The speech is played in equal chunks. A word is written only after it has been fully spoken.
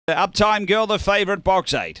Uptime Girl, the favourite,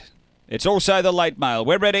 box 8. It's also the late mail.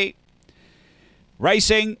 We're ready.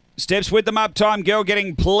 Racing. Steps with them, Uptime Girl,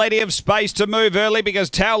 getting plenty of space to move early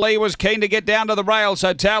because Towley was keen to get down to the rail.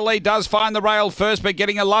 So Towley does find the rail first, but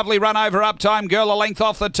getting a lovely run over Uptime Girl, a length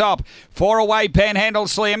off the top. 4 away, Panhandle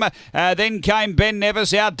Slim. Then came Ben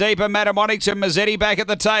Nevis out deeper, Matamonics and Mazzetti back at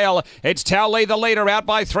the tail. It's Towley, the leader, out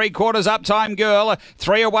by 3/4, Uptime Girl.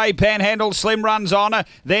 3 away, Panhandle Slim runs on.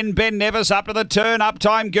 Then Ben Nevis up to the turn.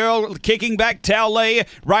 Uptime Girl kicking back, Towley.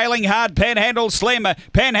 Railing hard, Panhandle Slim.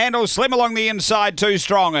 Panhandle Slim along the inside, too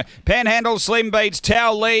strong. Panhandle Slim beats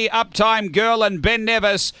Towley, Uptime Girl and Ben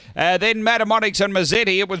Nevis. Then Matamonics and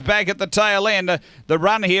Mazzetti. It was back at the tail end. The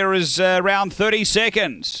run here is around 30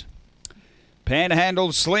 seconds.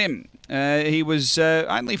 Panhandle Slim. He was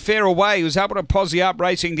only fair away. He was able to posse up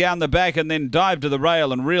racing down the back and then dive to the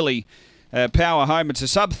rail and really power home. It's a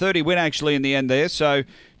sub-30 win actually in the end there. So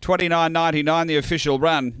 29.99 the official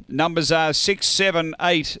run. Numbers are 6, 7,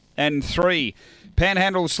 8 and 3.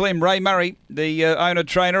 Panhandle Slim, Ray Murray, the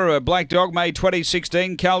owner-trainer, a black dog, May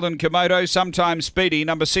 2016. Calden Komodo, Sometimes Speedy,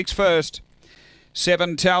 number 6 first.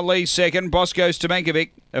 7, Towley second. Bosco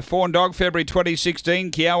Stamenkovic, a fawn dog, February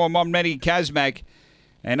 2016. Kiawa Momneti Kazmak.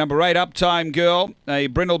 And number 8, Uptime Girl, a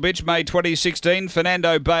brindle bitch, May 2016.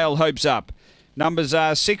 Fernando Bale, Hopes Up. Numbers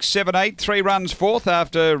are 6, 7, 8. 3 runs fourth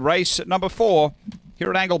after race number 4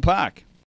 here at Angle Park.